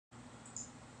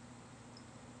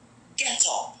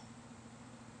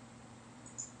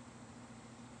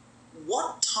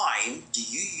What time do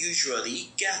you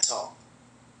usually get up?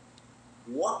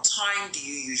 What time do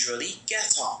you usually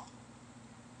get up?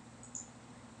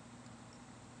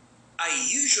 I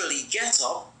usually get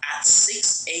up at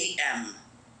 6 a.m.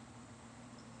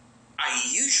 I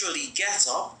usually get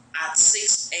up at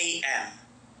 6 a.m.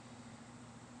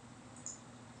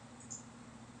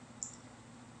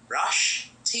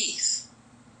 Brush teeth.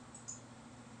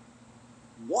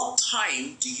 What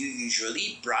time do you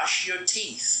usually brush your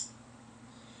teeth?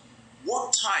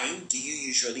 What time do you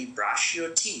usually brush your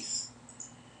teeth?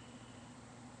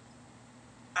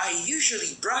 I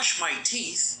usually brush my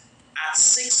teeth at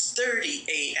 6:30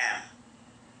 a.m.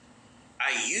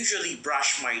 I usually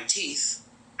brush my teeth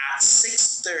at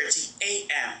 6:30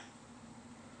 a.m.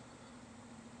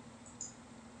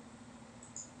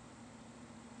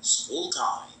 School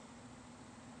time.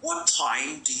 What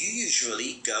time do you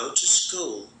usually go to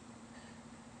school?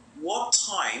 What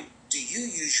time do you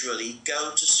usually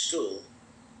go to school?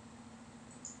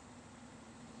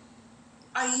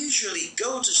 I usually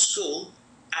go to school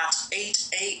at 8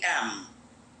 a.m.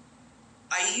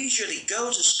 I usually go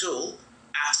to school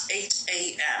at 8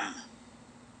 a.m.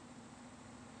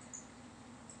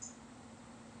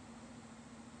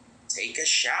 Take a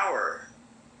shower.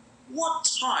 What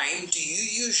time do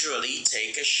you usually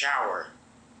take a shower?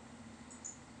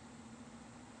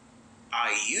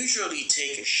 I usually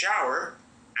take a shower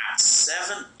at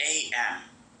 7 a.m.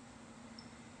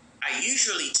 I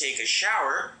usually take a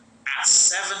shower at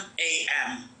 7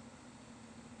 a.m.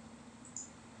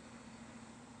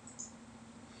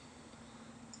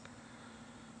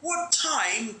 What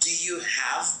time do you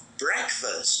have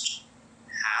breakfast?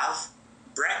 Have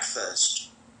breakfast.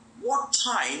 What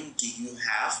time do you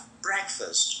have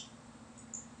breakfast?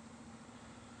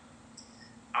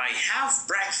 I have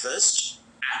breakfast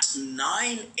at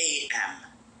 9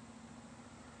 a.m.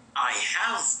 I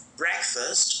have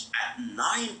breakfast at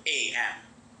 9 a.m.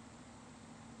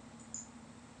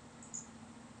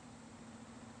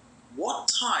 What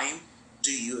time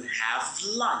do you have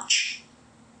lunch?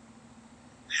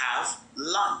 Have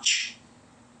lunch.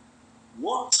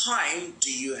 What time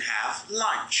do you have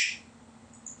lunch?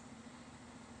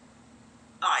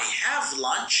 I have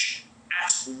lunch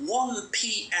at 1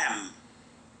 p.m.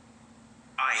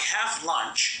 I have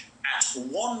lunch at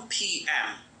 1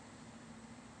 p.m.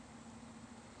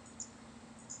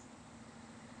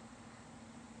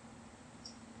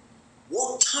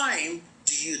 What time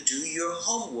do you do your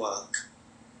homework?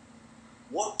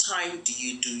 What time do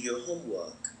you do your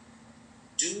homework?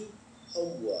 Do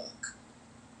homework.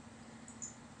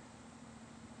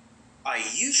 I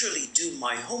usually do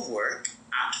my homework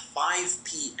at 5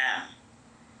 p.m.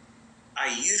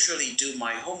 I usually do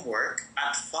my homework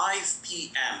at 5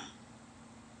 p.m.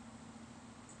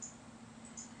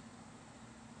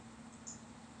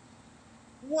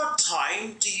 What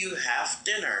time do you have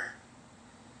dinner?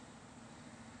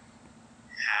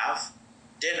 Have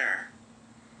dinner.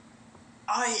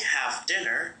 I have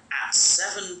dinner at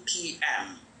 7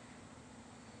 p.m.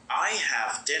 I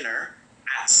have dinner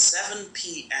at 7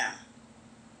 p.m.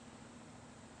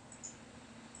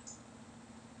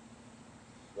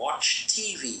 Watch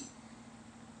TV.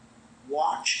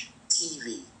 Watch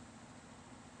TV.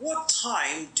 What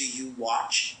time do you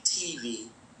watch TV?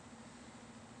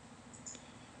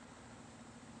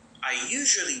 I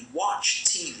usually watch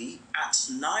TV at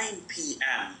 9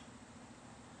 p.m.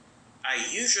 I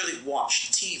usually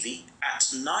watch TV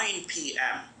at 9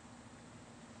 p.m.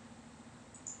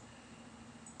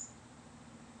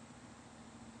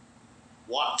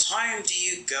 What time do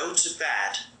you go to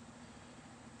bed?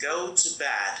 Go to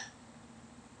bed.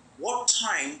 What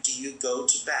time do you go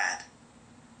to bed?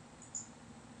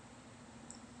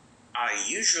 I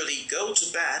usually go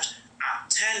to bed at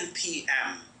 10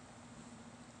 p.m.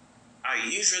 I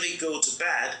usually go to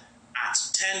bed at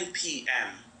 10 p.m.